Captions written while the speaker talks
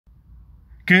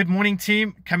Good morning,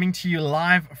 team. Coming to you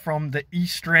live from the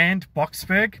East Rand,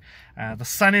 Boksburg. The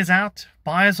sun is out,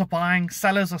 buyers are buying,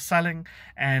 sellers are selling,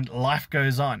 and life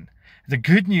goes on. The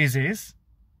good news is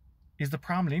the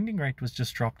prime lending rate was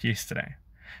just dropped yesterday.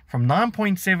 From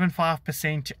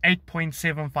 9.75% to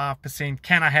 8.75%.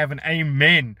 Can I have an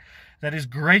amen? That is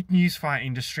great news for our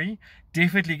industry.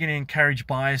 Definitely going to encourage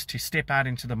buyers to step out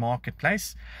into the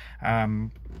marketplace.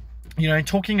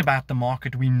 Talking about the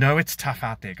market, we know it's tough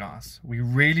out there, guys. We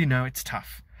really know it's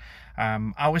tough.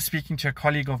 I was speaking to a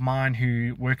colleague of mine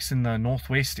who works in the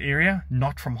Northwest area,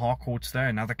 not from Harcourts though,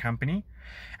 another company.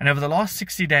 And over the last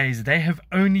 60 days, they have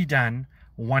only done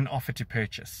one offer to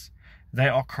purchase. They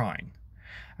are crying.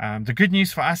 The good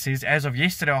news for us is, as of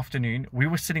yesterday afternoon, we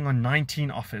were sitting on 19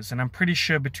 offers. And I'm pretty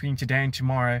sure between today and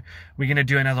tomorrow, we're going to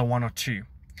do another one or two.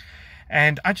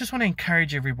 And I just want to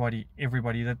encourage everybody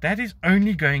that is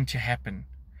only going to happen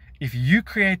if you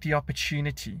create the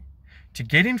opportunity to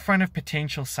get in front of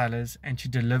potential sellers and to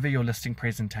deliver your listing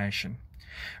presentation.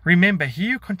 Remember, he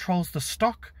who controls the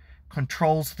stock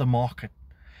controls the market.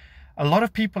 A lot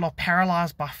of people are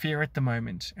paralyzed by fear at the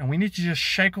moment, and we need to just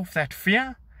shake off that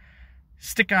fear,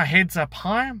 stick our heads up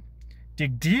high,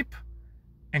 dig deep,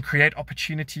 and create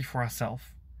opportunity for ourselves.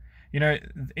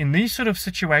 In these sort of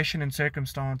situation and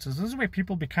circumstances, this is where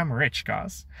people become rich,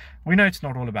 guys. We know it's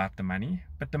not all about the money,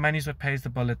 but the money is what pays the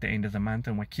bill at the end of the month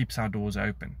and what keeps our doors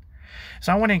open.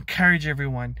 So I want to encourage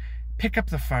everyone, pick up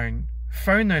the phone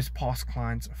those past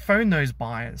clients, phone those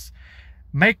buyers,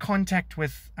 make contact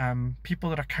with people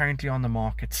that are currently on the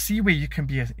market, see where you can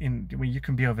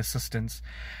be of assistance,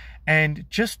 and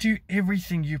just do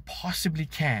everything you possibly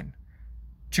can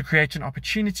to create an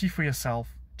opportunity for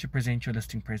yourself to present your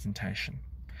listing presentation.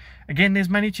 Again, there's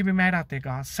money to be made out there,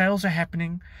 guys. Sales are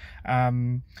happening. A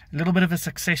little bit of a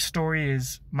success story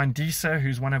is Mandisa,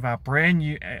 who's one of our brand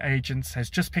new agents,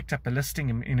 has just picked up a listing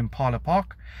in Impala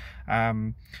Park.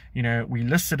 We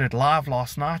listed it live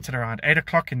last night at around 8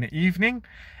 o'clock in the evening,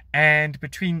 and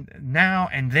between then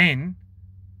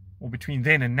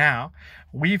and now,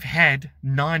 we've had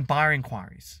 9 buyer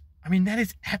inquiries. I mean, that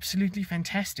is absolutely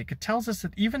fantastic. It tells us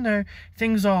that even though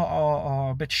things are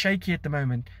a bit shaky at the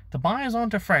moment, the buyers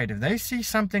aren't afraid. If they see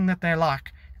something that they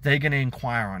like, they're going to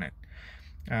inquire on it.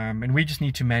 And we just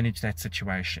need to manage that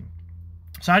situation.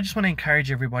 So I just want to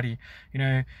encourage everybody,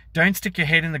 don't stick your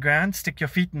head in the ground, stick your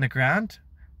feet in the ground,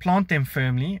 plant them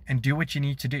firmly, and do what you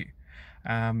need to do.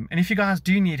 And if you guys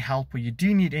do need help or you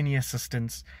do need any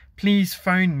assistance, please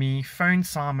phone me, phone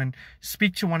Simon,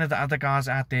 speak to one of the other guys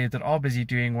out there that are busy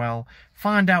doing well,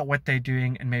 find out what they're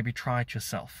doing and maybe try it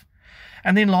yourself.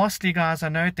 And then lastly, guys, I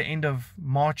know at the end of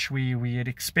March we had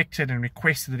expected and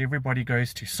requested that everybody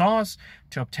goes to SARS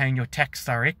to obtain your tax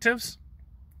directives.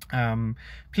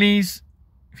 Please,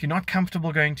 if you're not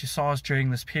comfortable going to SARS during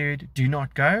this period, do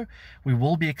not go. We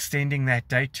will be extending that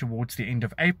date towards the end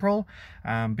of April.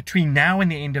 Between now and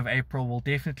the end of April, we'll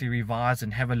definitely revise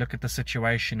and have a look at the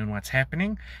situation and what's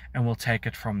happening, and we'll take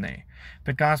it from there.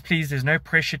 But guys, please, there's no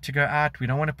pressure to go out. We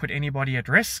don't want to put anybody at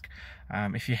risk.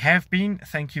 If you have been,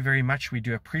 thank you very much. We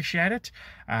do appreciate it.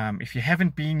 If you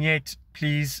haven't been yet,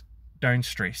 please don't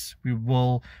stress. We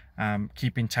will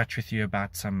keep in touch with you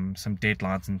about some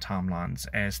deadlines and timelines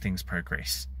as things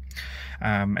progress.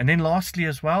 And then lastly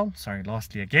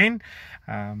again,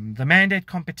 the mandate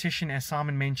competition, as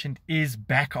Simon mentioned, is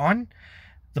back on.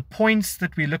 The points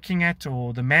that we're looking at,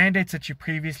 or the mandates that you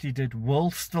previously did,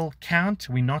 will still count.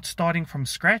 We're not starting from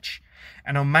scratch.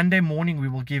 And on Monday morning, we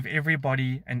will give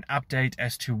everybody an update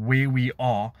as to where we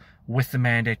are with the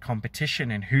mandate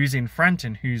competition and who's in front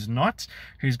and who's not,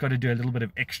 who's got to do a little bit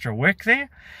of extra work there.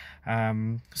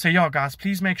 So yeah, guys,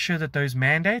 please make sure that those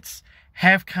mandates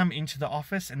have come into the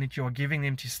office and that you are giving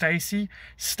them to Stacy.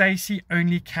 Stacy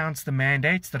only counts the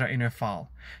mandates that are in her file.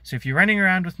 So if you're running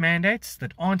around with mandates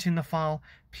that aren't in the file,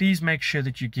 please make sure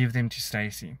that you give them to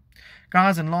Stacy.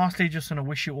 Guys, and lastly, just want to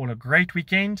wish you all a great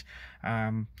weekend.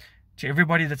 To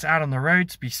everybody that's out on the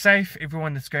roads, be safe.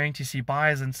 Everyone that's going to see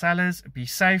buyers and sellers, be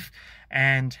safe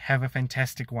and have a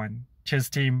fantastic one. Cheers,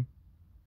 team.